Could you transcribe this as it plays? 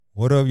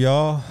What up,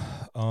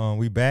 y'all?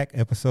 We back,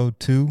 episode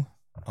 2.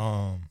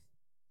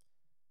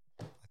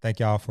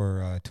 Thank y'all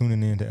for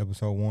tuning in to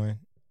episode 1.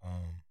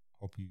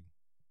 Hope you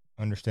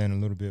understand a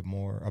little bit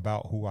more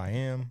about who I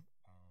am,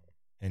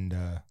 and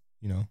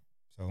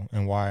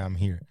and why I'm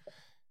here.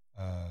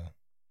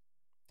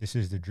 This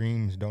is the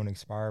Dreams Don't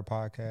Expire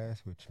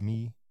podcast with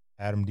me,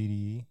 Adam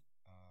DDE.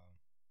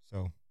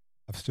 So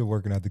I'm still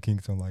working out the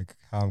kinks on like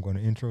how I'm going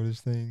to intro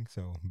this thing.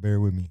 So bear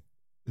with me.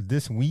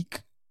 This week,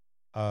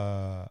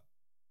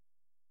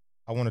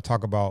 I want to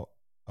talk about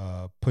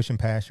pushing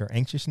past your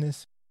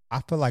anxiousness.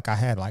 I feel like I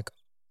had like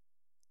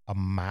a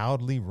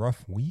mildly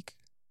rough week.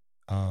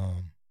 I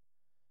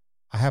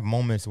have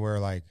moments where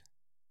like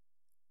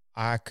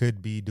I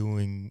could be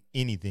doing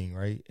anything,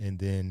 right? And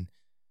then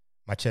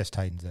my chest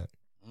tightens up.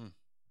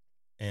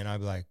 And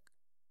I'd be like,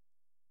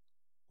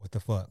 what the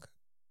fuck?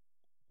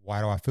 Why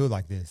do I feel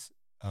like this?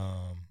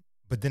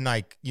 But then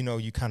like,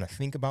 you kind of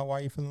think about why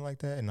you're feeling like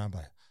that. And I'm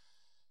like,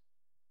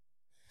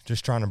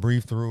 just trying to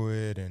breathe through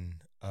it and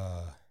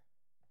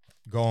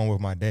go on with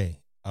my day.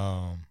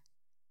 I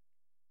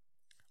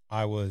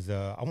want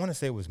to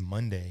say it was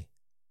Monday.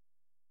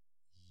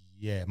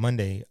 Yeah,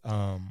 Monday.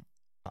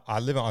 I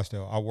live in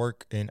Austell. I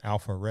work in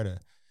Alpharetta.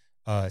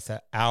 It's an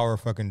hour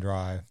fucking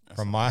drive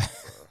from my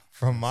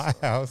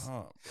house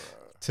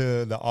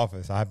to the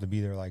office. I have to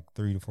be there like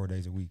 3 to 4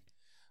 days a week.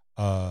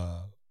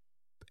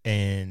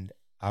 And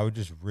I was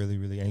just really,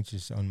 really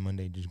anxious on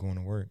Monday just going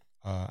to work.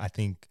 I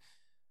think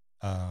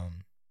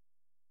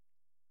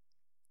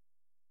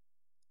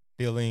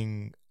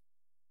feeling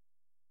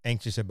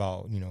anxious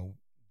about,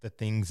 the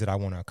things that I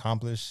want to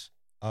accomplish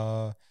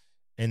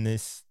in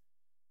this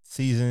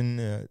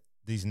season,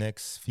 these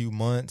next few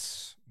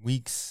months,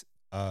 weeks,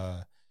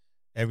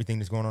 everything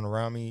that's going on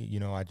around me,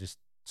 I just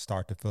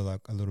start to feel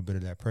like a little bit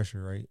of that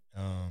pressure, right?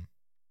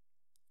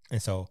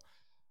 And so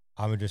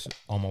I was just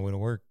on my way to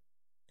work,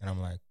 and I'm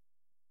like,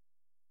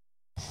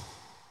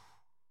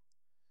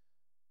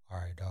 all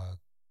right, dog,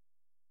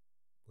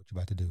 what you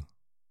about to do?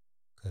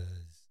 Because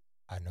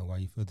I know why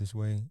you feel this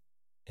way,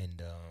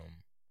 and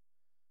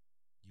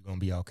you're going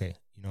to be okay.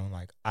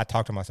 Like I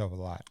talk to myself a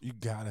lot. You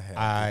got to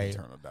have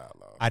internal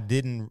dialogue. A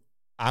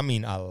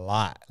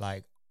lot.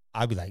 Like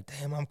I'd be like,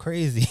 damn, I'm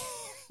crazy.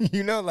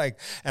 And I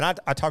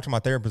talked to my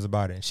therapist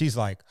about it, and she's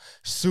like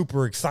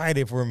super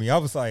excited for me. I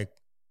was like,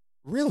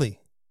 really?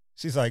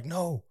 She's like,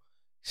 no,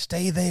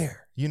 stay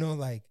there.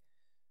 Like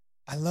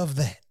I love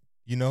that.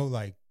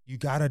 Like you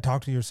got to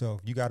talk to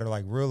yourself. You got to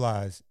like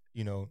realize,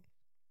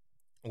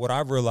 what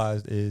I've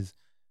realized is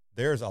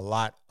there's a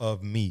lot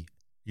of me.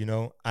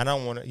 I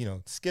don't want to,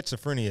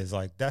 schizophrenia is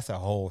like, that's a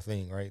whole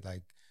thing, right?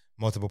 Like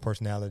multiple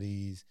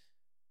personalities.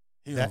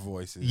 Hearing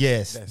voices.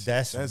 Yes,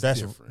 that's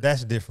different,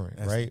 That's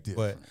right? different.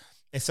 But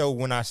and so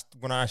when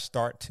I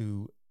start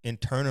to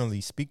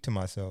internally speak to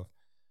myself,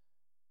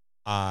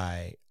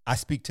 I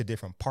speak to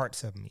different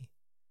parts of me.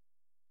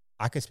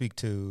 I can speak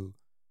to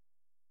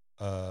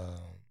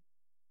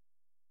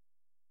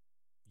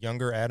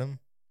younger Adam,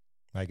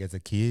 like as a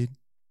kid.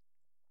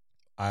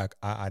 I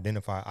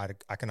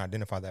can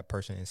identify that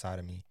person inside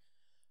of me,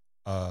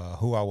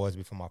 who I was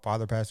before my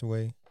father passed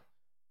away,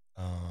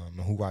 and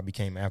who I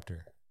became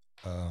after.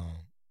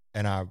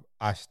 And I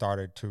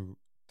started to,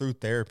 through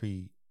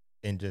therapy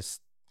and just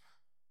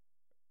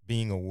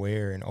being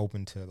aware and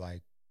open to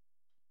like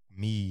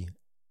me,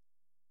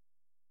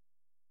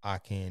 I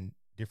can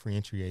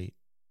differentiate.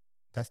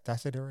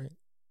 That's it, right?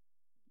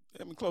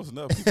 I mean, close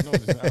enough. People know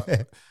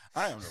this.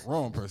 I am the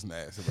wrong person to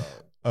ask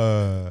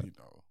about.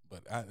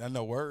 But I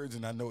know words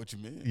and I know what you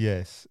mean.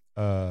 Yes.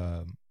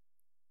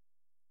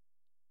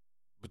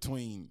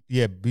 Between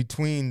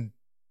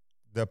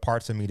the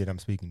parts of me that I'm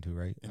speaking to,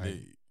 right?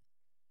 Indeed.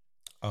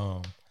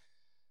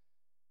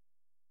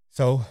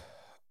 So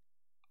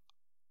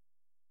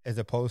as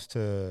opposed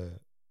to,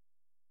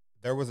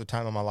 there was a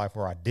time in my life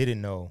where I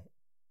didn't know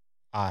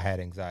I had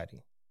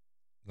anxiety.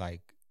 Like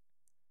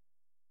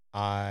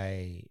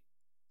I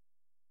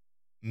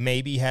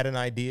maybe had an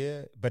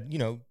idea, but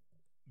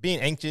being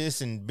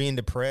anxious and being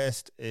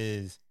depressed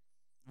is.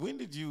 When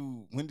did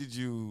you?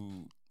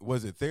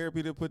 Was it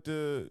therapy that put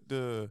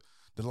the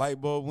light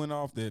bulb went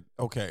off? That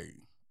okay,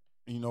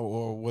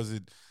 or was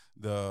it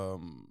the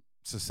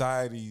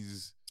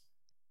society's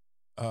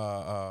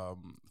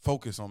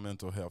focus on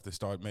mental health that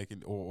started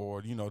making,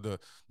 or the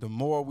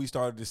more we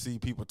started to see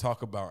people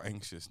talk about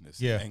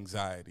anxiousness, and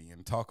anxiety,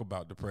 and talk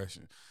about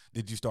depression,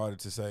 did you started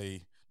to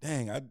say,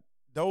 dang,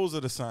 those are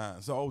the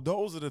signs. So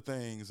those are the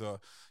things.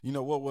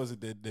 What was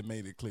it that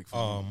made it click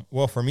for you?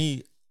 Well, for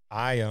me,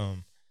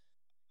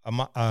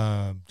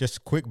 just a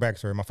quick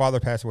backstory. My father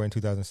passed away in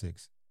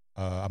 2006.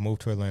 I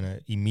moved to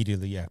Atlanta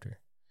immediately after.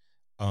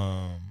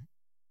 I,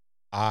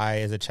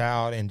 as a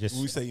child, and just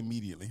when we say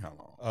immediately, how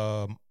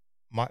long?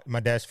 My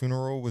dad's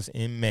funeral was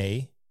in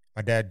May.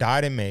 My dad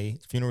died in May.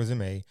 His funeral was in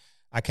May.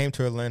 I came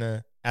to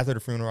Atlanta after the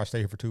funeral. I stayed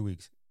here for 2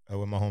 weeks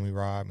with my homie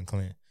Rob and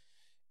Clint,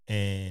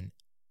 and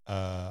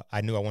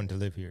I knew I wanted to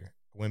live here.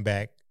 I went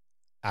back.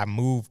 I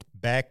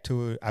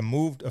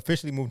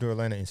officially moved to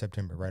Atlanta in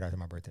September, right after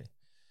my birthday.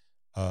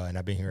 And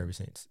I've been here ever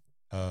since.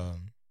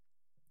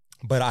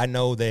 But I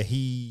know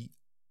that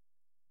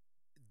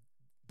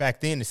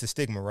back then it's a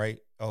stigma, right?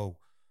 Oh,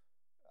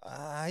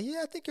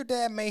 yeah, I think your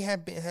dad may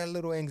have had a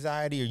little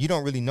anxiety, or you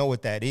don't really know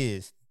what that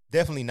is.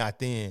 Definitely not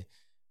then.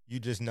 You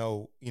just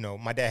know,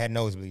 my dad had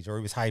nosebleeds, or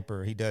he was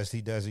hyper. He does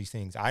these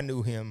things. I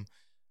knew him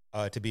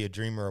to be a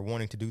dreamer or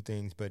wanting to do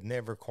things, but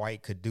never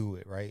quite could do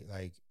it, right?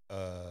 Like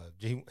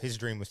his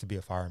dream was to be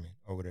a fireman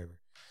or whatever.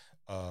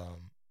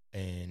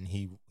 And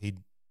he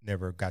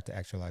never got to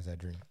actualize that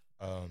dream.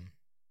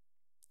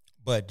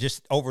 But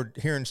just over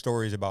hearing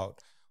stories about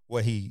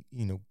what he,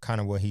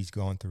 kind of what he's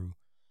gone through,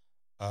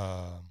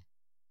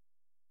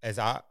 as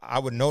I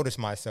would notice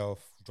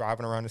myself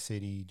driving around the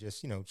city,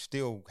 just,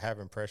 still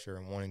having pressure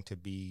and wanting to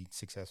be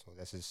successful.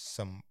 That's just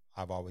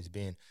I've always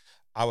been.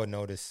 I would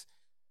notice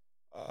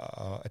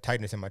a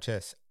tightness in my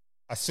chest.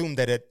 Assume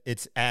that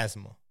it's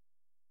asthma.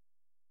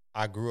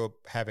 I grew up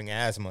having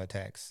asthma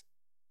attacks.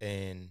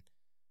 And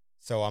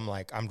so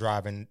I'm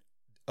driving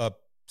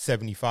up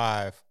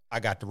 75. I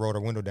got the rotor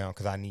window down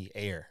because I need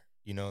air.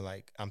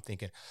 I'm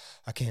thinking,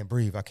 I can't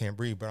breathe.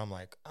 But I'm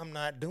like, I'm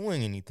not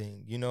doing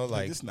anything,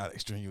 it's not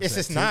extreme. It's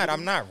just not.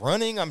 I'm not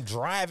running. I'm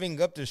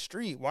driving up the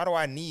street. Why do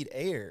I need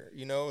air?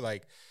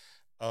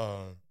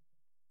 And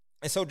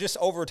so just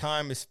over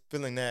time is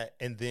feeling that.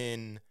 And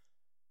then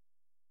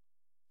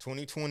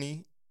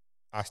 2020,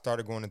 I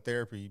started going to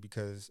therapy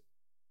because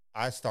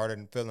I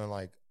started feeling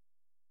like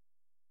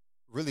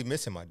really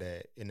missing my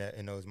dad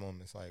in those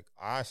moments. Like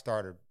I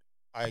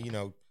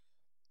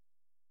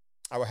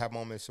would have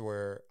moments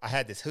where I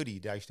had this hoodie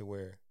that I used to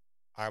wear.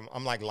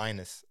 I'm like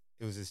Linus.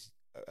 It was this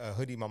a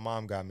hoodie my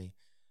mom got me.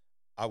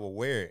 I would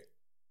wear it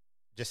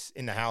just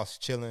in the house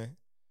chilling.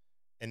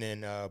 And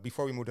then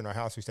before we moved in our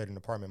house, we stayed in an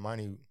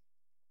apartment.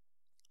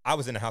 I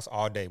was in the house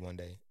all day one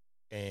day,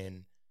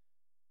 and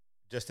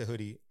just a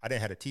hoodie. I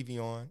didn't have a TV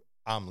on.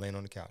 I'm laying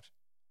on the couch,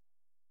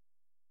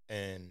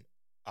 and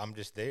I'm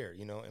just there,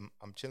 and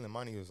I'm chilling.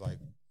 Money was like,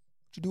 "What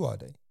you do all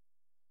day?"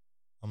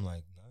 I'm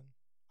like, "Nothing."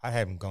 I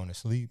haven't gone to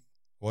sleep.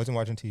 Wasn't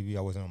watching TV.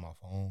 I wasn't on my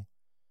phone.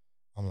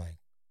 I'm like,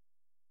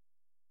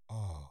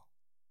 oh,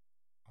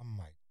 I'm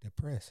like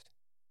depressed,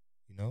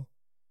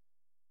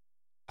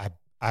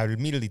 I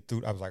immediately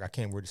I was like, I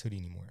can't wear this hoodie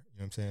anymore. You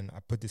know what I'm saying? I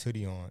put this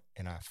hoodie on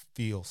and I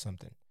feel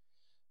something.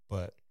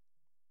 But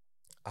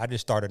I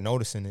just started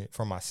noticing it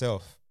for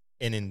myself.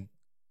 And then,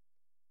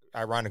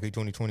 ironically,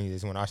 2020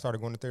 is when I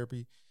started going to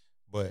therapy.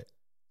 But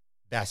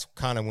that's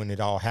kind of when it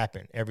all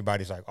happened.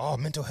 Everybody's like, oh,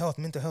 mental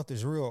health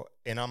is real.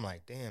 And I'm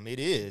like, damn, it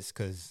is,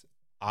 because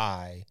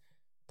I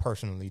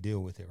personally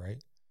deal with it,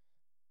 right?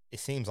 It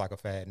seems like a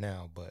fad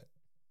now, but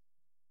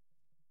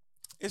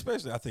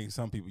especially I think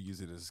some people use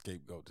it as a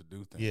scapegoat to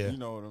do things. Yeah. You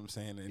know what I'm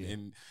saying?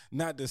 And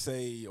not to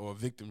say or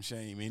victim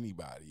shame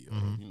anybody, or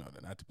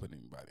not to put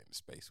anybody in a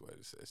space where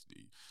it says, do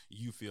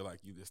you feel like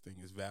this thing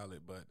is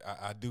valid? But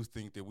I do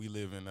think that we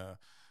live in a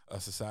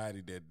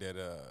society that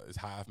is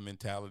hive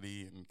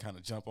mentality and kind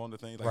of jump onto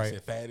things, like right. I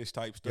said, faddish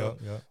type stuff.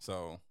 Yep.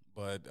 So,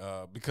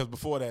 but because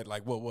before that,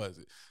 like, what was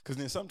it? Because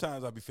then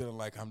sometimes I'll be feeling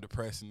like I'm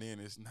depressed, and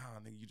then it's, nah,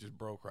 nigga, you just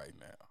broke right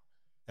now.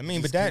 I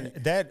mean, but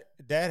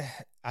that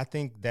I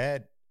think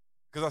that,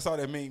 because I saw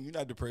that meme. You're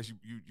not depressed.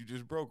 You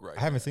just broke right.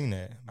 I haven't seen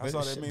that. I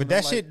saw that meme. But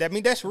that shit. I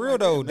mean, that's real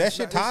though. That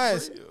shit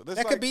ties.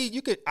 That could be.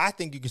 You could. I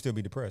think you can still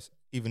be depressed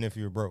even if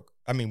you're broke.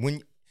 I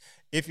mean,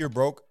 if you're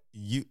broke,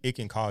 it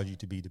can cause you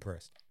to be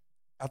depressed.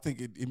 I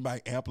think it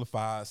might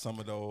amplify some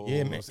of those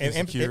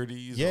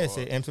insecurities. Yes,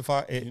 it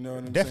amplifies. You know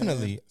what I'm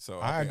definitely saying? So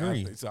I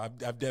agree. I've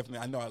definitely.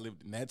 I know I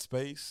lived in that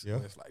space. Yeah.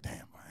 Where it's like,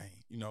 damn, I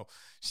ain't.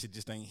 Shit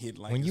just ain't hit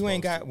like when you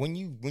ain't got when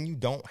you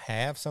don't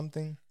have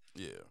something.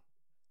 Yeah.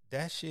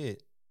 That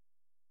shit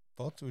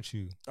fucks with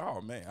you.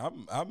 Oh man,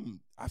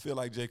 I feel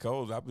like J.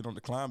 Cole. I've been on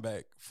the climb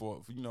back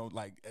for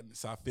like, and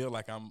so I feel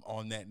like I'm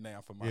on that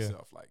now for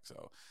myself. Yeah. Like,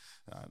 so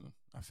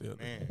I feel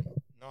man.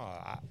 No,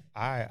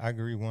 I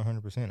agree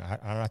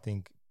 100%. I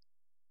think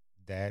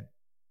that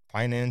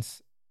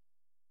finance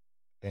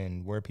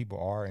and where people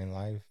are in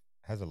life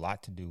has a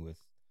lot to do with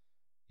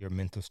your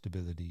mental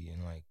stability,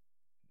 and like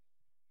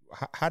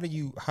how do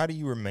you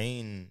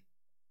remain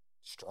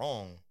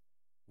strong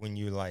when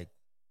you're like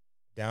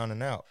down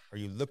and out? Are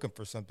you looking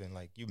for something,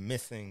 like you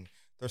missing?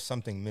 There's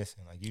something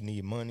missing. Like you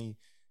need money.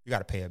 You got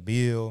to pay a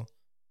bill.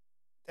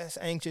 That's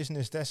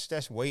anxiousness.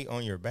 That's weight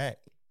on your back.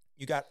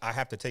 I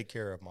have to take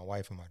care of my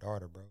wife and my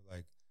daughter, bro.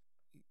 Like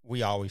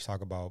we always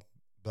talk about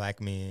black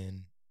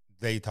men.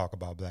 They talk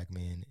about black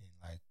men and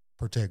like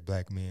protect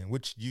black men,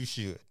 which you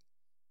should.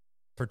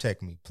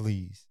 Protect me,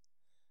 please.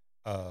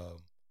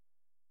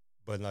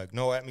 But like,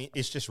 no, I mean,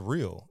 it's just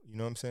real. You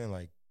know what I'm saying?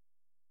 Like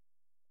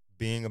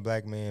being a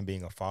black man,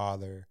 being a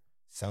father,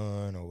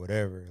 son, or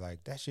whatever,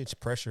 like that shit's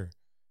pressure.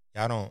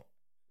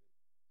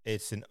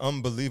 It's an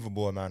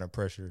unbelievable amount of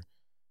pressure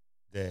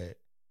that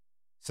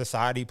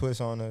society puts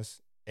on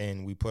us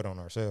and we put on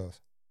ourselves,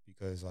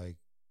 because like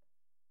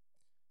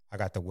I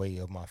got the weight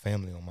of my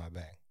family on my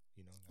back.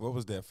 What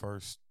was that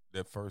first,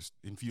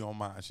 if you don't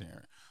mind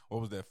sharing, what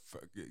was that,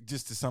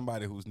 just to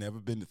somebody who's never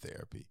been to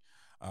therapy,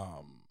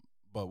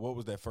 but what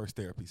was that first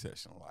therapy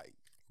session like?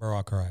 Bro,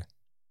 I cried.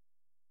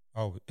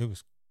 Oh, it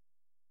was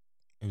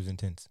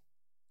intense.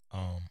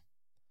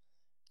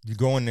 You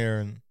go in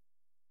there and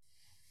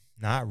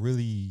not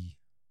really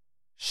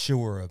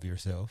sure of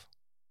yourself,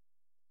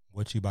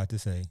 what you about to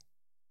say,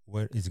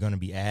 what is going to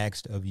be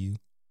asked of you.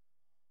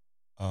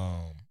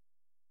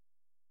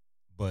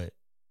 But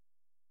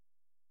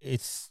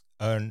it's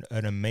an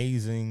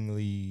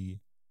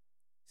amazingly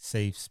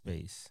safe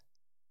space.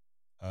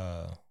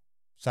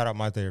 Shout out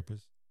my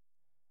therapist,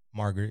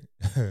 Margaret.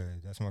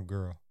 That's my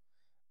girl.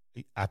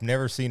 I've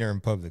never seen her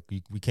in public.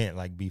 We can't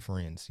like be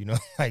friends, you know.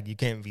 Like you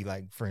can't be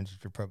like friends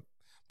with your public.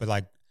 But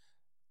like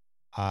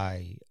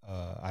I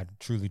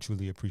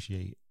truly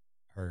appreciate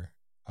her.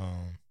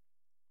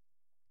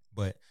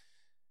 But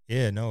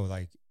yeah, no,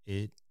 like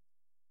it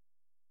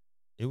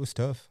was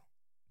tough.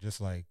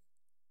 Just like,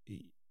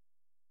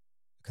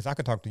 because I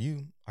could talk to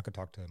you, I could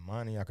talk to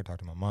Monty, I could talk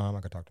to my mom, I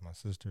could talk to my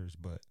sisters,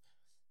 but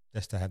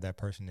just to have that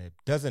person that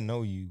doesn't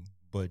know you,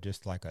 but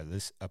just like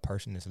a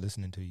person that's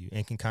listening to you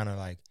and can kind of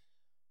like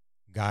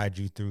guide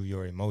you through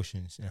your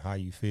emotions and how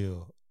you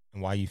feel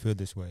and why you feel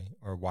this way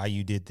or why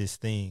you did this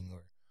thing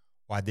or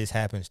why this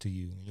happens to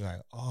you. And you're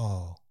like,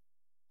 oh,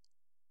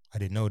 I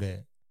didn't know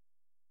that.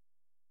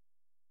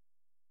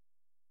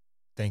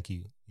 Thank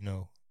you. You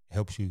know, it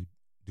helps you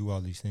do all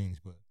these things.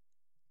 But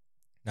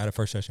now the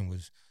first session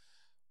was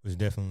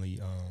definitely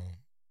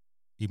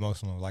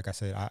emotional. Like I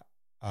said,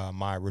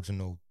 my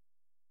original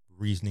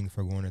reasoning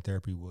for going to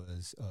therapy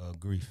was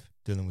grief,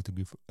 dealing with the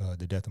grief,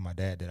 the death of my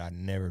dad that I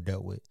never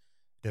dealt with,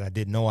 that I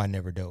didn't know I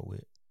never dealt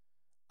with.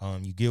 I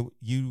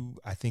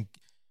think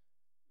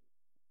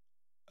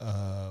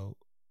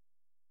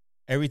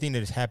everything that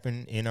has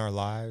happened in our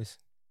lives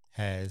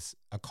has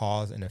a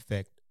cause and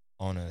effect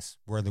on us,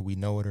 whether we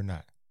know it or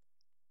not.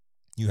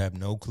 You have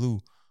no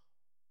clue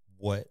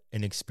what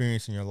an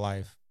experience in your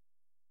life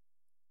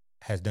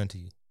has done to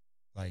you.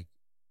 Like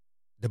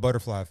the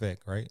butterfly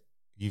effect, right?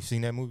 You've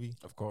seen that movie?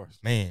 Of course.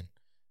 Man,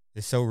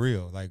 it's so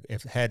real. Like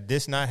if had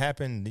this not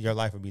happened, your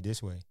life would be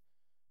this way.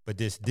 But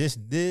this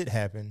did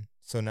happen,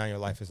 so now your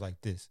life is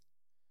like this.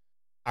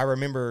 I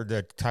remember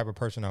the type of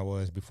person I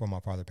was before my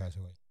father passed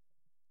away.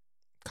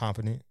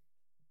 Confident.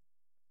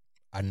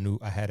 I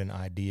had an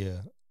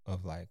idea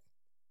of like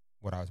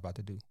what I was about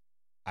to do.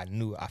 I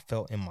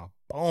felt in my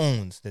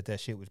bones that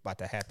shit was about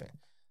to happen.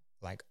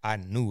 Like I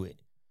knew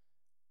it.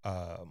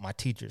 My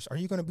teachers, are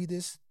you going to be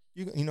this?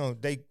 You know,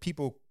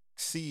 people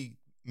see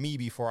me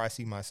before I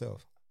see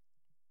myself.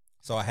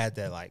 So I had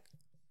that like,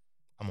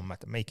 I'm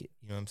about to make it.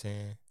 You know what I'm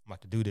saying? I'm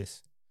about to do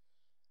this.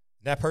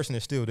 That person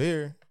is still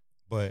there,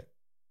 but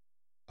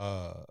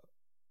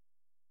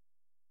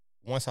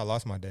once I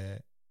lost my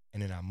dad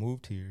and then I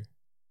moved here,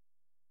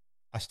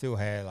 I still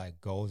had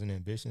like goals and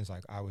ambitions.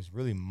 Like I was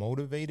really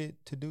motivated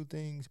to do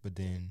things, but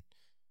then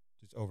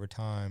just over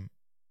time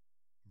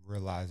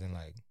realizing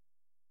like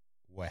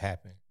what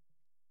happened.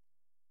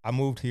 I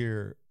moved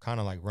here kind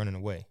of like running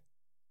away.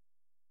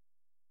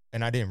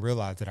 And I didn't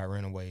realize that I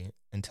ran away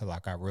until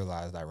like I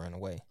realized I ran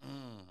away.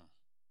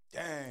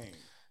 Dang.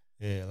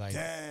 Yeah, like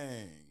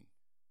dang.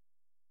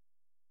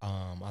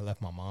 I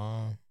left my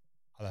mom,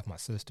 I left my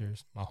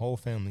sisters. My whole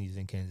family is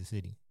in Kansas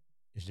City.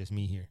 It's just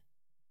me here.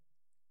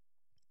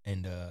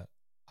 And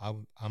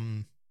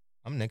I'm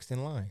next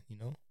in line, you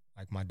know?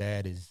 Like my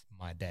dad is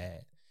my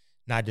dad.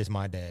 Not just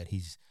my dad,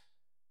 he's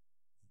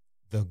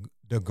the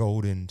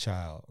golden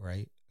child,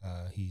 right?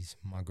 He's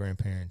my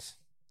grandparents'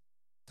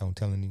 don't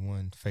tell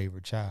anyone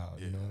favorite child,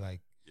 you know,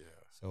 like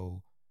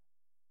so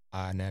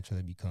I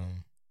naturally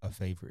become a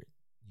favorite.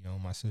 You know,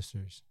 my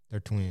sisters, they're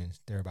twins.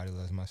 Everybody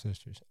loves my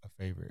sisters, a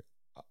favorite.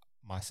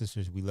 My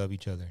sisters, we love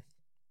each other.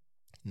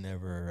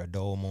 Never a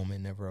dull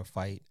moment, never a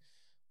fight.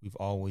 We've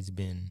always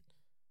been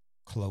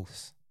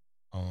close.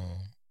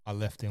 I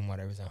left them when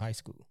I was in high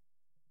school.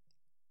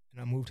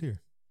 And I moved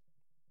here.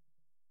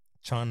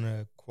 Trying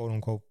to quote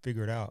unquote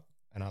figure it out.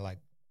 And I like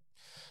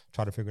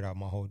try to figure out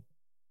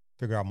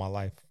my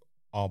life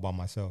all by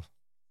myself.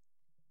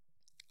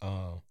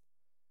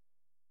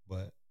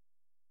 But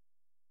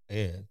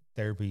yeah,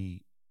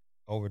 therapy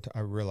over time, I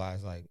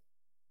realized like,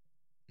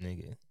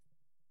 nigga,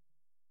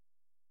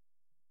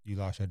 you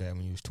lost your dad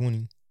when you was 20.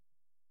 You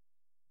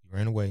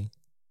ran away,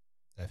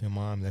 left your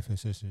mom, left your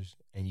sisters,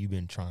 and you've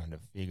been trying to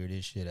figure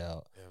this shit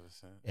out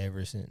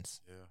ever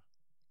since. Yeah.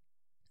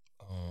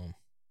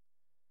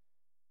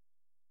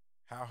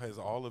 How has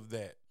all of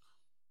that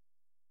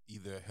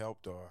either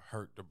helped or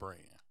hurt the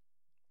brand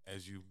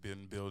as you've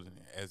been building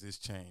it, as it's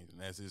changed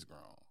and as it's grown?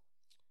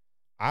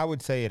 I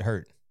would say it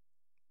hurt.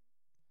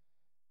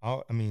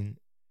 I mean,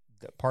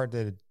 the part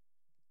that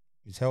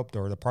it's helped,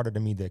 or the part of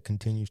me that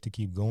continues to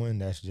keep going,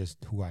 that's just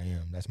who I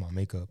am. That's my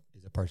makeup,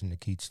 is a person that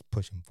keeps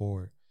pushing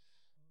forward.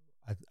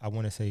 I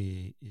want to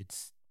say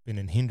it's been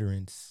a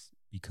hindrance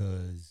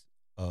because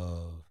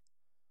of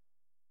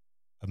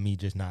me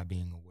just not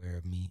being aware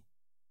of me.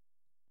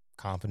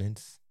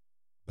 Confidence,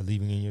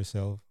 believing in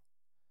yourself.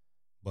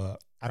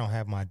 But I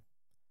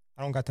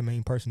don't got the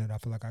main person that I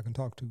feel like I can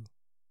talk to.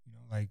 You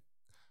know, like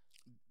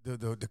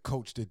the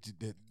coach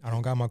that I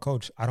don't got my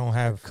coach. I don't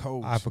have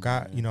coach. I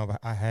forgot, man. You know,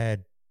 I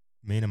had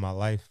men in my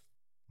life,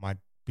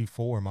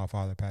 before my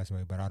father passed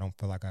away, but I don't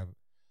feel like I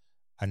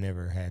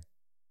never had,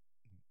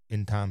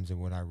 in times of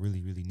when I really,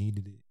 really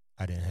needed it,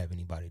 I didn't have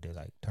anybody to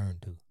like turn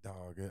to.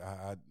 Dog,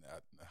 I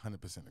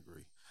 100%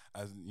 agree.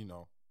 As you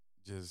know,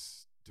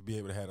 just to be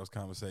able to have those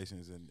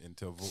conversations and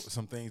to avoid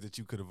some things that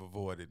you could have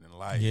avoided in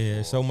life.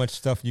 Yeah, so much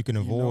stuff you can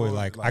avoid. You know,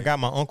 like I got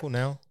my uncle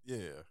now.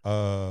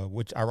 Yeah.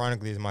 Which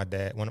ironically is my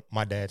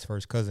dad's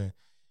first cousin.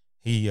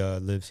 He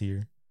lives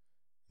here,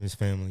 his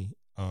family.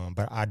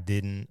 But I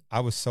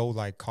was so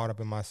like caught up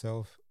in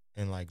myself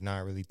and like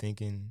not really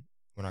thinking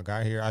when I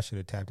got here. I should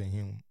have tapped in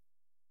him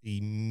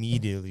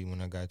immediately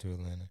when I got to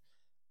Atlanta.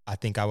 I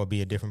think I would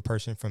be a different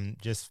person from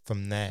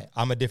that.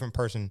 I'm a different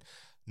person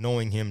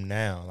knowing him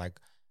now. Like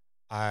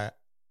I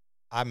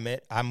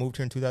moved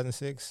here in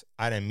 2006.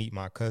 I didn't meet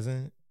my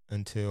cousin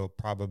until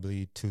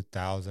probably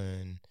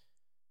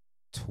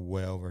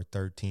 2012 or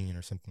 13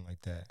 or something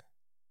like that.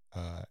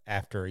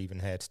 After I even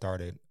had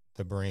started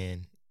the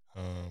brand.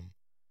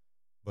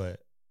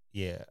 But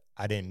yeah,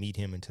 I didn't meet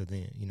him until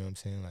then. You know what I'm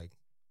saying? Like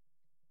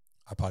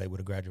I probably would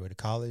have graduated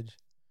college,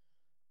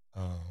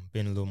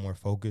 been a little more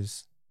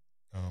focused.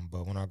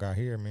 But when I got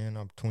here, man,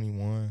 I'm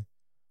 21,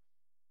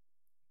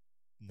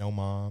 no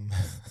mom,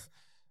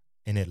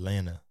 in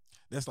Atlanta.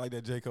 That's like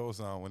that J. Cole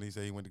song when he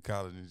said he went to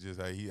college and just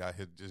like he out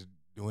here just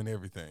doing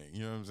everything.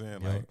 You know what I'm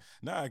saying? Yep. Like,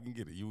 now I can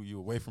get it. You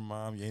away from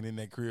mom. You ain't in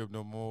that crib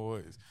no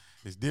more.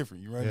 It's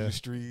different. You running the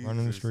streets.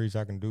 Running the streets.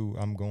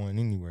 I'm going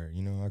anywhere.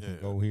 You know, I can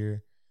go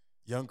here.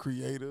 Young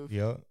creative.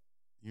 Yep.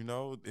 You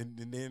know, and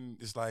then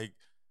it's like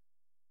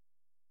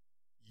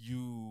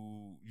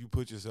you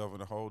put yourself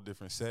in a whole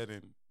different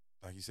setting,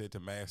 like you said, to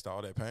mask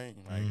all that pain.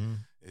 Like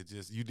it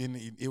just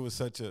it was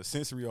such a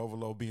sensory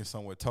overload being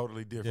somewhere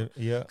totally different.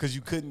 Yeah. Because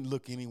you couldn't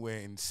look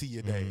anywhere and see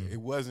a day. It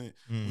wasn't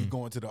we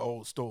going to the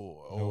old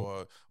store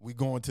or we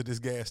going to this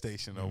gas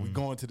station or we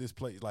going to this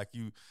place. Like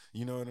you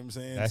know what I'm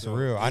saying? That's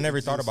real. I never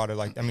thought about it.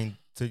 Like, I mean,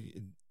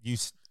 it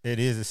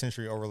is a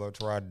sensory overload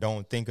to where I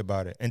don't think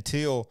about it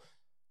until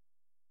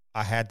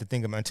I had to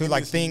think about it,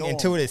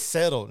 until it's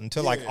settled,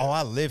 until like, oh,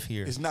 I live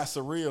here. It's not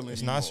surreal anymore.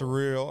 It's not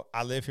surreal.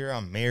 I live here.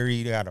 I'm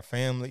married. I got a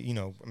family. You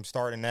know, I'm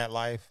starting that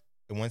life.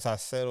 And once I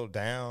settled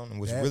down and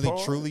was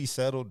truly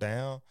settled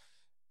down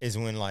is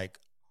when like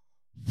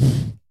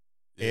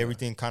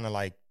everything kind of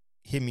like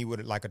hit me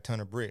with like a ton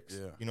of bricks.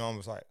 Yeah. You know, I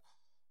was like,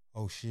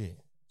 oh shit.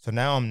 So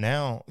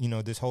now, you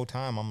know, this whole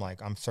time I'm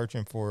like, I'm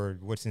searching for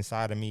what's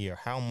inside of me or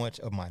how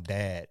much of my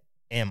dad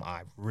am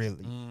I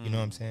really? You know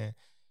what I'm saying?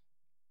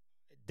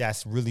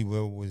 That's really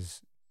what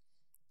was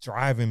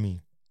driving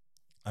me.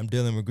 I'm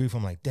dealing with grief.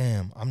 I'm like,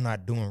 damn, I'm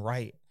not doing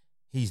right.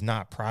 He's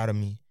not proud of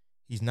me.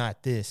 He's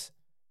not this.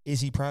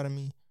 Is he proud of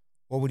me?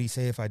 What would he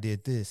say if I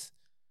did this?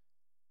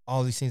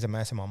 All these things I'm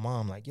asking my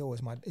mom, like, yo,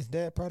 is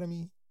dad proud of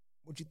me?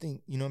 What you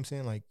think? You know what I'm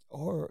saying? Like,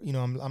 or, you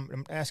know,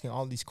 I'm asking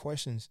all these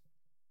questions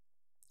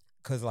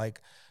because like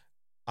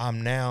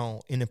I'm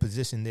now in a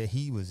position that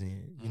he was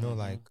in. You know,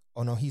 like,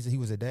 oh no, he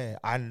was a dad.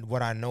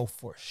 What I know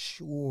for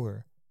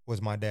sure was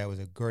my dad was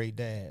a great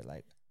dad.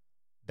 Like,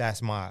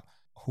 that's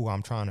who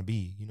I'm trying to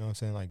be. You know what I'm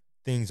saying? Like,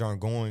 things aren't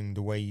going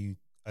the way you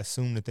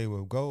assume that they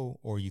will go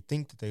or you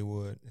think that they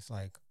would. It's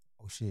like,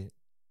 oh shit,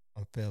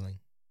 I'm failing.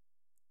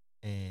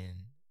 And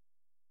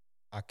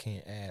I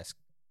can't ask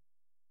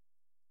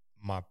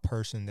my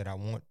person that I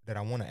want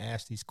to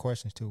ask these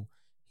questions to.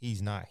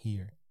 He's not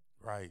here.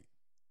 Right.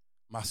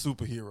 My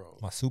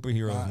superhero. My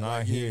superhero is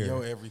not here.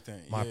 Yo,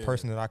 everything. My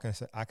person that I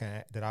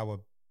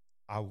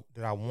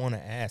want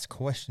to ask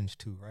questions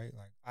to, right?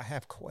 Like, I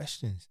have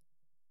questions.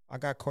 I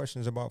got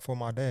questions for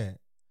my dad,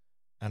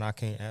 and I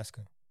can't ask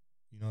him.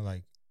 You know,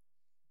 like,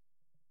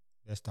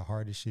 that's the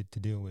hardest shit to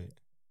deal with.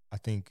 I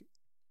think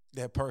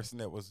that person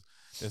that's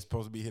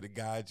supposed to be here to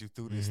guide you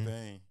through this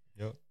thing.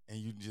 Yep. And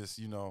you just,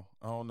 you know,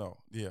 I don't know.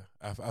 Yeah,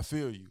 I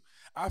feel you.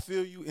 I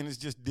feel you, and it's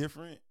just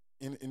different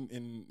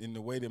in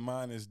the way that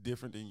mine is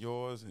different than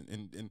yours.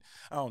 And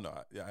I don't know.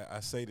 I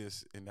say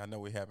this, and I know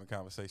we're having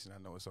conversation. I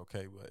know it's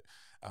okay, but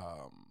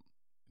I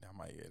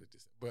might edit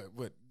this.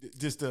 But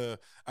just I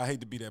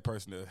hate to be that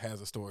person that has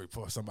a story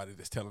for somebody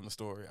that's telling the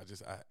story.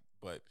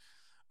 But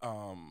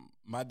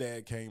my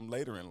dad came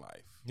later in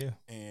life. Yeah.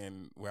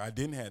 And where I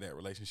didn't have that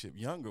relationship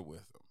younger with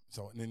him.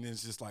 So and then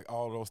it's just like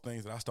all those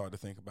things that I started to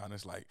think about. And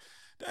it's like,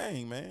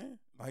 dang, man,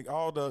 like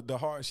all the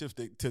hardships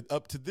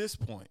up to this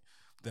point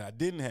that I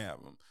didn't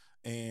have them.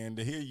 And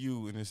to hear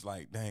you, and it's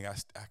like, dang, I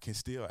can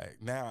still act.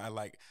 Now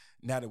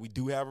that we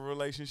do have a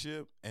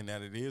relationship and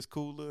that it is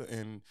cooler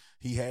and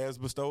he has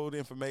bestowed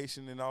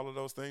information and all of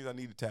those things, I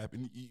need to tap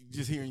in.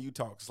 Just hearing you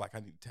talk, it's like I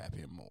need to tap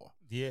in more.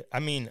 Yeah,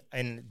 I mean,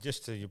 and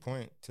just to your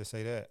point, to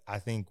say that, I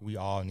think we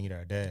all need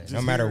our dad.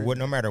 No matter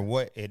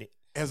what it.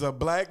 As a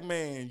black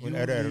man, you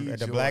need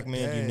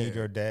you need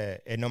your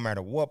dad. And no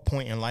matter what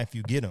point in life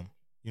you get him,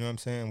 you know what I'm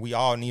saying? We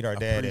all need our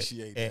dad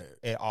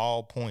at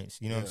all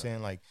points. You know what I'm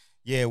saying? Like,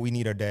 yeah, we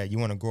need our dad. You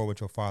want to grow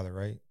with your father,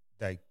 right?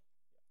 Like,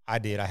 I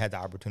did. I had the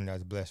opportunity. I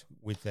was blessed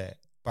with that.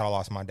 But I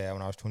lost my dad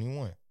when I was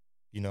 21.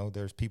 You know,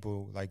 there's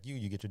people like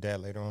you get your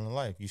dad later on in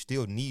life. You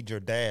still need your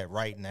dad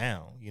right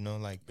now, you know,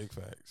 like big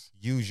facts.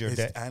 Use your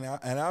dad.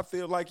 And I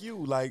feel like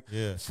you, like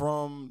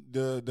from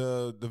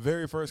the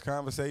very first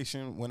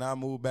conversation when I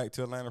moved back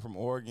to Atlanta from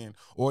Oregon,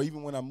 or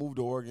even when I moved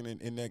to Oregon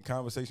in that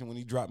conversation when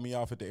he dropped me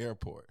off at the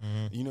airport.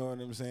 You know what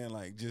I'm saying?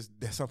 Like, just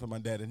that's something my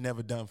dad had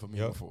never done for me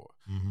before.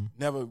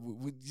 Never,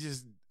 we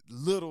just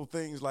little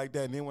things like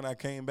that. And then when I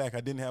came back, I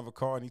didn't have a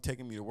car, and he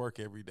taking me to work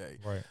every day.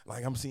 Right.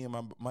 Like, I'm seeing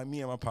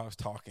me and my pops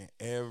talking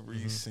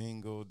every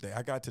single day.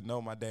 I got to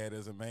know my dad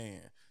as a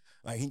man.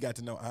 Like, he got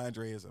to know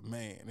Andre as a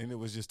man, and it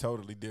was just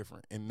totally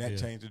different. And that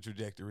changed the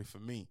trajectory for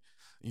me.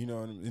 You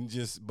know, and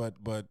just but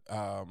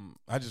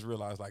I just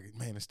realized, like,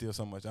 man, it's still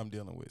so much I'm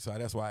dealing with. So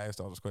that's why I asked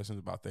all those questions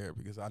about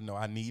therapy, because I know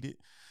I need it,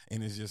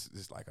 and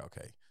it's like,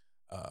 okay.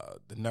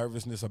 The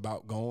nervousness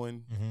about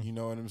going, you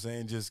know what I'm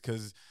saying? Just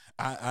because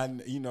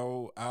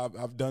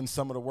I've done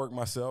some of the work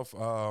myself.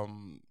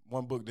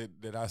 One book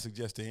that I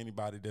suggest to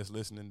anybody that's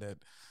listening that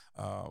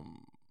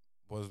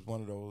was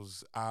one of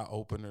those eye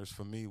openers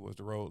for me was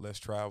The Road Less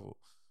Traveled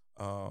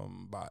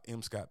by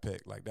M. Scott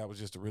Peck. Like, that was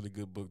just a really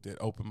good book that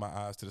opened my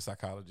eyes to the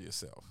psychology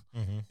itself.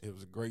 It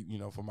was a great,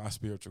 for my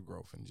spiritual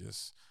growth and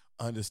just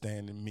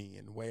understanding me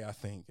and the way I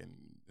think. And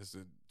it's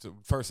the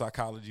first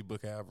psychology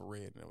book I ever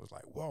read, and it was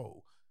like,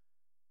 whoa.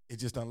 It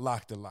just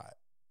unlocked a lot,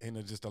 and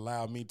it just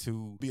allowed me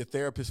to be a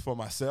therapist for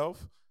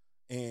myself.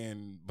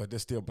 But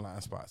there's still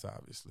blind spots,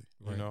 obviously.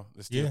 Right. You know,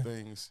 there's still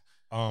things.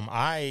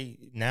 I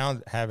now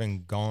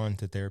having gone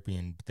to therapy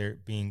and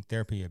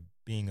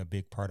being a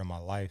big part of my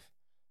life,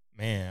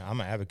 man,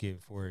 I'm an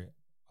advocate for it.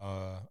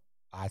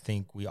 I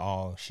think we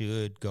all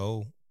should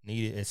go.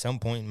 Need it at some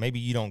point. Maybe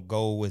you don't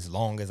go as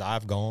long as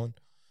I've gone,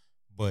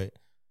 but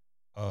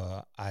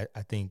I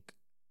think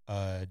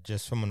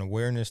just from an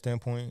awareness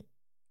standpoint,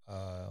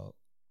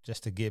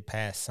 just to get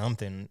past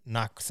something,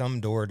 knock some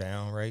door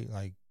down, right?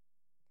 Like,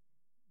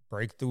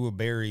 break through a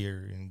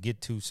barrier and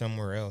get to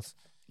somewhere else.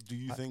 Do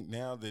you think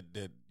now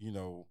that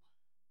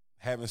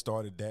having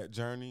started that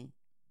journey,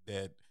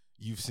 that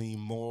you've seen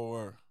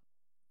more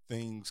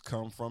things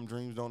come from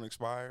Dreams Don't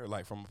Expire,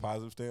 like from a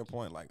positive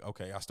standpoint? Like,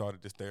 okay, I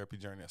started this therapy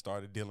journey. I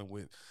started dealing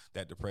with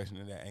that depression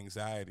and that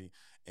anxiety.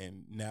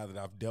 And now that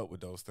I've dealt with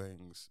those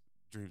things,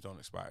 Dreams Don't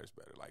Expire is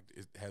better. Like,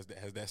 has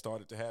that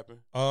started to happen?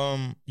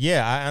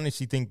 Yeah, I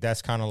honestly think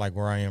that's kind of like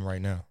where I am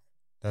right now.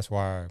 That's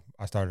why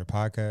I started a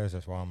podcast.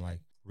 That's why I'm like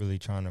really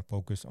trying to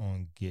focus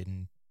on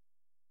getting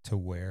to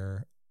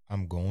where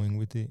I'm going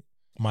with it.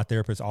 My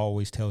therapist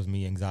always tells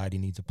me anxiety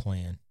needs a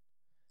plan.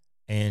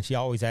 And she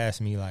always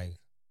asks me, like,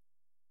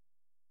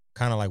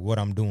 kind of like what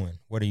I'm doing.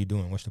 What are you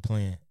doing? What's the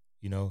plan?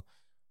 You know,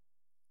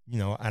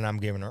 and I'm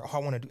giving her, I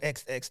want to do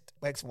X,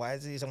 Y,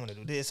 Z. I want to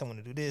do this. I want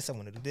to do this. I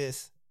want to do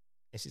this.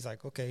 And she's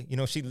like, okay,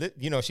 she's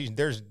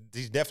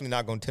definitely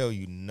not going to tell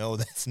you, no,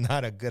 that's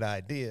not a good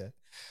idea.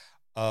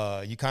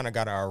 You kind of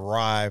got to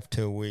arrive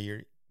to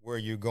where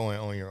you're going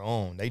on your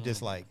own. They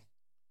just like,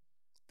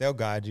 they'll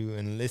guide you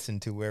and listen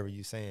to whatever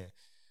you're saying.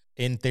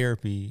 In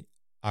therapy,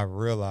 I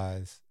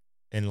realized,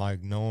 and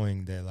like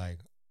knowing that, like,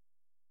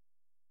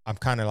 I'm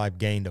kind of like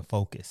gained a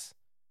focus.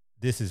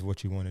 This is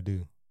what you want to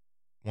do.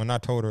 When I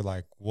told her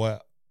like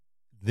what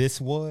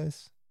this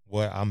was,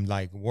 what I'm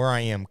like, where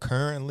I am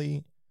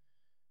currently,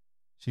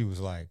 she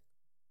was like,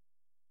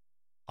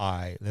 all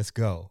right, let's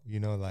go.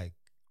 Like,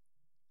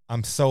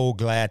 I'm so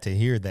glad to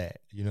hear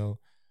that,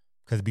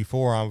 because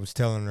before I was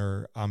telling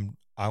her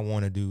I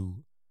want to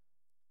do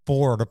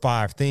 4 to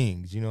 5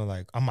 things,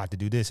 like, I'm about to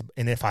do this.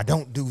 And if I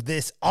don't do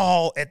this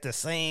all at the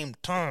same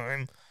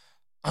time,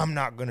 I'm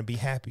not going to be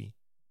happy.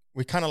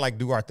 We kind of like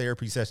do our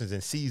therapy sessions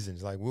in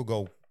seasons. Like,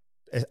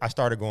 I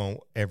started going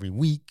every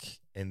week,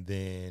 and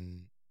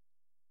then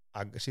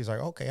she's like,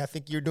 okay, I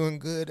think you're doing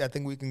good. I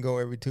think we can go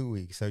every 2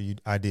 weeks. So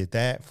I did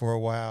that for a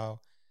while,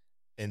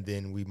 and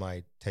then we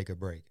might take a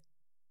break.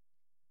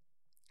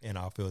 And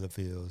I'll feel the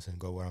feels and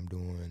go where I'm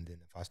doing. And then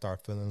if I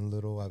start feeling a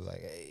little, I'll be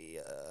like, hey,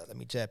 let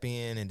me tap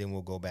in, and then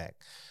we'll go back,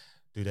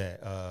 do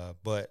that.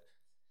 But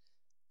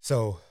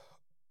so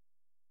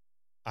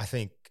I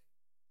think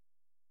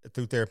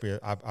through therapy,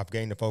 I've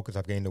gained the focus,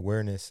 I've gained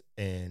awareness,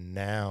 and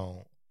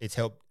now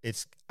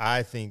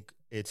I think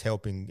it's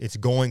helping. It's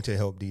going to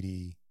help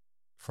DD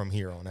from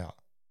here on out,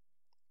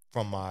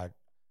 from my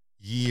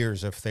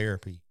years of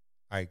therapy.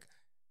 Like,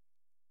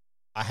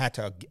 I had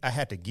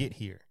to get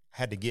here. I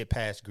had to get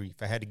past grief.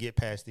 I had to get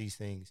past these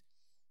things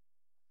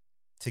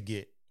to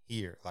get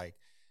here. Like,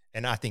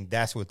 and I think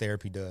that's what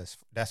therapy does.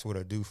 That's what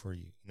it'll do for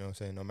you. You know what I'm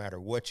saying? No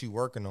matter what you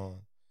working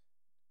on,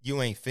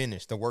 you ain't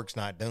finished. The work's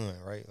not done,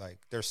 right? Like,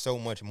 there's so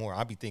much more.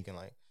 I be thinking,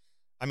 like,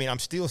 I mean, I'm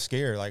still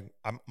scared. Like,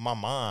 my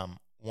mom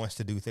wants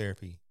to do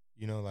therapy,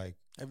 like.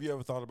 Have you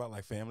ever thought about,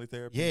 like, family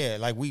therapy? Yeah,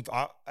 like,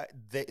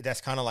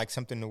 that's kind of like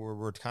something that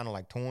we're kind of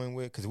like toying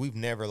with, because we've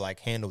never like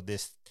handled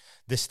this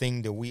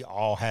thing that we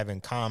all have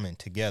in common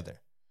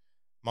together.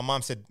 My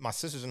mom said my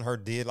sisters and her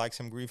did like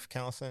some grief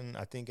counseling,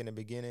 I think, in the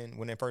beginning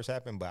when it first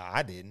happened, but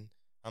I didn't.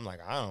 I'm like,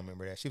 I don't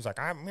remember that. She was like,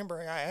 I remember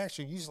I asked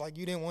you, like,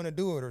 you didn't want to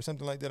do it or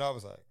something like that. I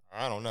was like,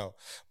 I don't know.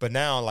 But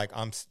now, like,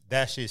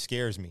 that shit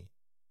scares me.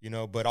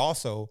 but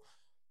also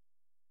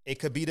it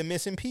could be the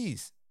missing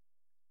piece.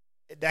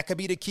 That could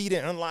be the key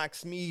that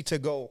unlocks me to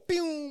go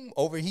boom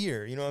over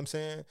here. You know what I'm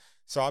saying?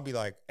 So I'll be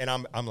like, and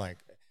I'm like,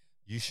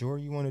 you sure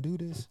you want to do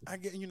this? I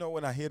get,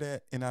 when I hear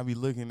that and I be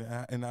looking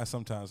and I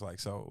sometimes like,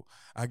 so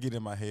I get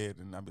in my head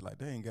and I be like,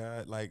 dang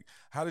God, like,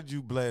 how did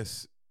you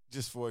bless,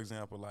 just for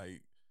example,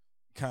 like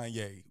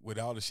Kanye with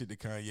all the shit that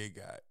Kanye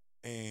got,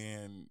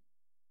 and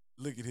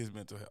look at his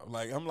mental health.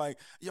 Like, I'm like,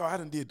 yo, I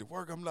done did the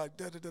work. I'm like,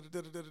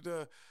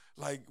 da-da-da-da-da-da-da.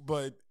 Like,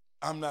 but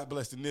I'm not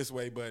blessed in this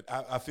way, but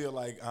I feel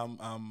like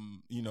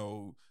I'm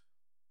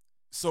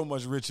so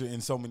much richer in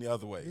so many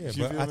other ways.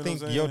 Yeah, but I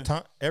think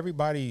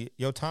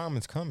your time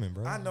is coming,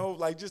 bro. I know,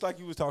 like, just like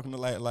you was talking to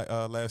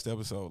last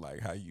episode,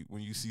 like how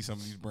when you see some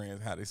of these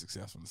brands, how they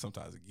successful, and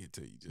sometimes it get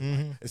to you, just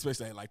like,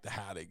 especially like the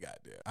how they got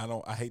there.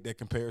 I hate that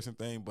comparison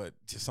thing, but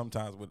just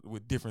sometimes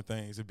with different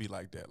things, it'd be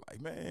like that.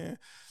 Like, man,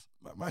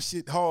 my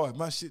shit hard,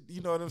 my shit,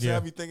 you know what I'm saying? I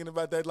be thinking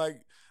about that,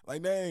 like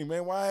dang,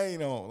 man, why I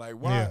ain't on? Like,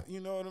 why, you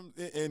know what I'm,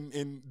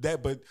 and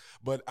that, but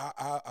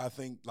I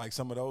think like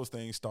some of those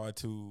things start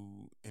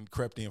to and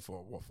crept in for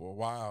a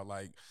while,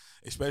 like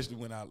especially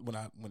when I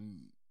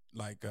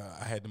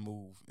had to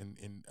move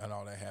and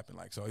all that happened,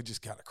 like, so it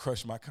just kind of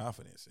crushed my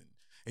confidence and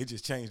it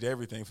just changed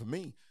everything for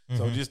me.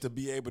 So just to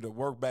be able to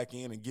work back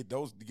in and get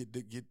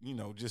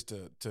just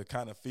to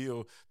kind of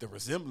feel the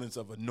resemblance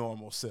of a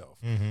normal self.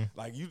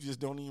 Like, you just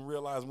don't even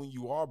realize when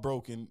you are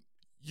broken.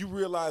 You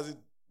realize it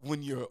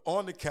when you're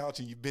on the couch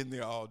and you've been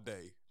there all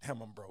day.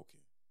 Damn, I'm broken.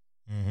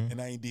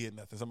 And I ain't did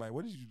nothing. Somebody,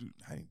 what did you do?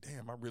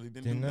 Damn, I really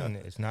didn't do nothing.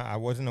 It's not. I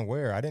wasn't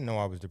aware. I didn't know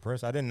I was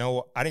depressed. I didn't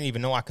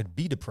even know I could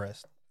be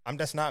depressed.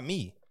 That's not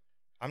me.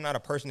 I'm not a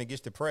person that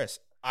gets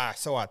depressed.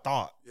 So I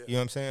thought. Yeah. You know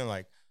what I'm saying?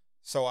 Like,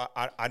 so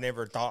I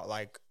never thought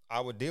like I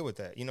would deal with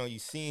that.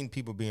 You've seen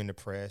people being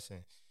depressed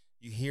and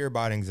you hear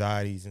about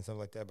anxieties and stuff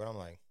like that, but I'm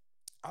like,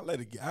 I let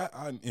it get.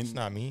 It's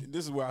not me.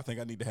 This is where I think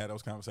I need to have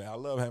those conversations. I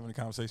love having a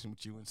conversation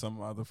with you and some of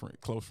my other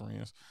close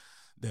friends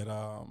that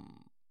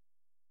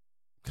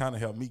kind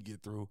of help me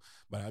get through.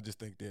 But I just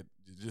think that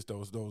just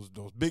those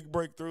big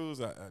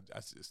breakthroughs, I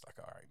just like,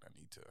 all right, I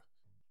need to.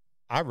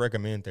 I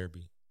recommend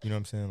therapy. You know what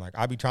I'm saying? Like,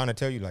 I be trying to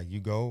tell you, like, you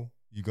go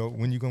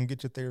when you gonna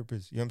get your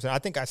therapist. You know what I'm saying? I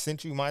think I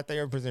sent you my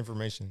therapist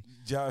information.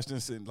 Josh done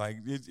said, like,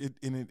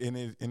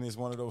 it's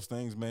one of those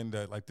things, man,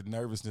 that like the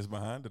nervousness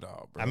behind it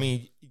all, bro. I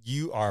mean,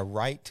 you are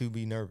right to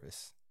be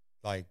nervous,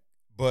 like,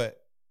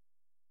 but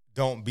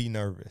don't be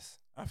nervous.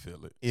 I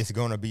feel it.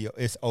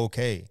 It's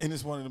okay. And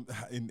it's one of them,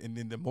 and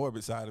then the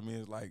morbid side of me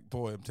is like,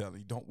 boy, I'm telling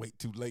you, don't wait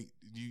too late.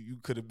 You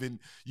could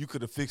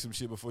have fixed some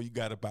shit before you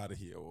got up out of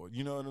here, or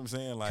you know what I'm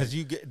saying? Like,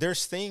 because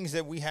there's things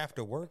that we have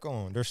to work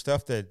on. There's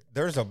stuff that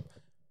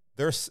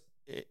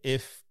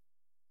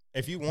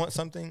if you want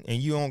something and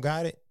you don't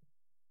got it,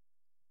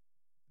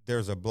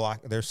 there's a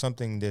block. There's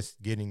something that's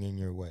getting in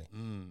your way,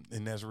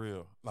 and that's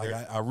real. Like,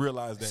 I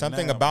realize that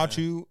something now, about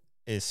man. you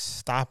is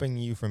stopping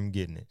you from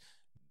getting it.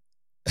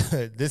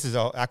 This is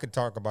I could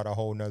talk about a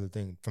whole nother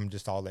thing from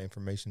just all the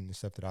information and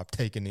stuff that I've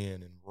taken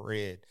in and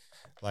read.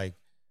 Like,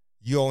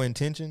 your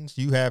intentions,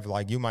 you have,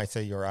 like, you might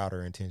say your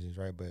outer intentions,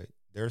 right? But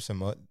there's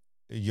some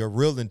your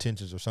real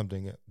intentions or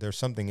something. There's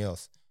something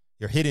else.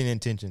 Your hidden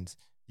intentions.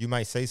 You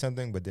might say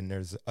something, but then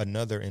there's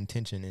another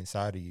intention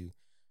inside of you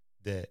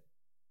that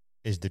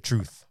is the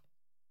truth.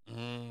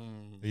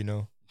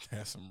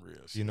 That's some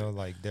real shit.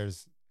 Like,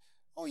 there's,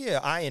 oh yeah,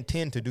 I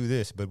intend to do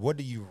this, but what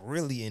do you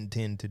really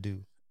intend to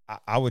do?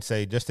 I would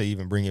say, just to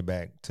even bring it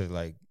back to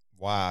like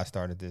why I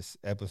started this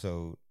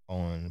episode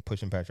on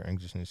pushing past your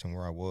anxiousness and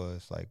where I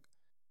was, like,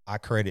 I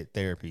credit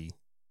therapy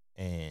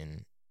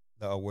and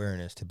the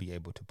awareness to be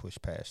able to push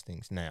past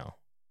things now.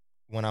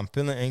 When I'm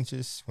feeling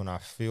anxious, when I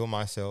feel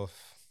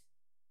myself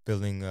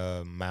feeling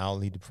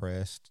mildly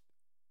depressed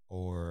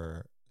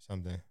or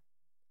something,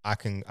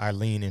 I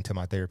lean into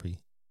my therapy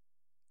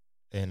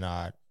and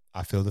I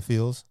feel the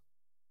feels.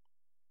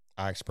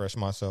 I express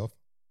myself,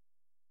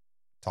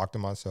 talk to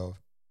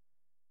myself,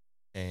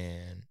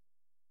 and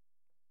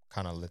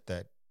kind of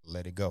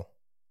let it go.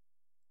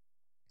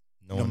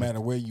 No matter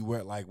where you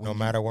at, like, no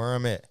matter where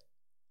I'm at,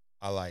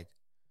 I'll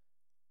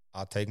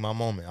take my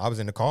moment. I was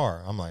in the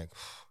car. I'm like,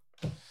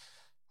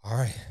 all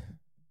right,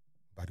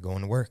 about to go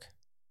into work.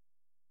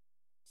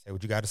 Say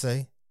what you got to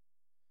say.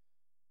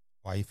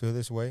 Why you feel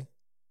this way?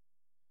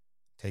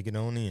 Take it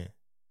on in.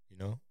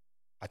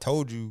 I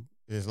told you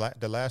this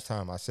the last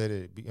time I said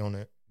it on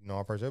the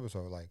our first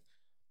episode. Like,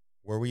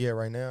 where we at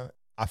right now,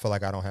 I feel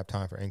like I don't have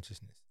time for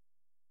anxiousness.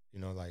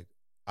 Like,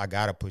 I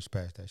gotta push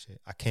past that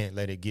shit. I can't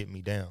let it get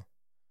me down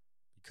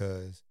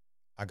because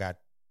I got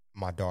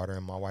my daughter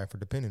and my wife are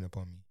dependent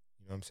upon me.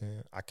 You know what I'm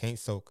saying? I can't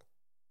soak.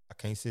 I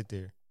can't sit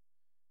there.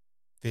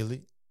 Feel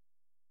it,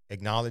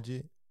 acknowledge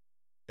it,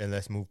 and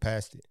let's move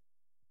past it.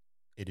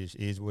 It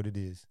is what it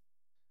is.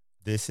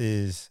 This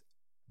is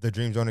the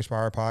Dreams Don't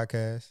Expire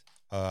podcast.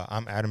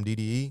 I'm Adam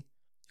DDE.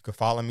 You can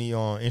follow me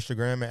on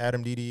Instagram at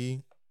Adam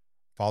DDE.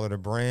 Follow the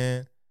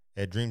brand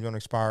at Dreams Don't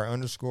Expire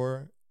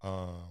 _.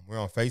 We're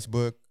on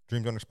Facebook,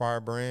 Dreams Don't Expire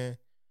brand.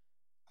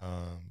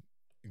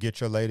 Get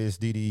your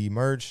latest DDE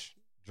merch.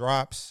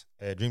 drops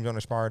at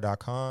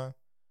dreamsunexpire.com.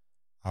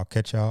 I'll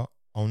catch y'all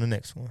on the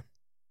next one.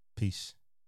 Peace.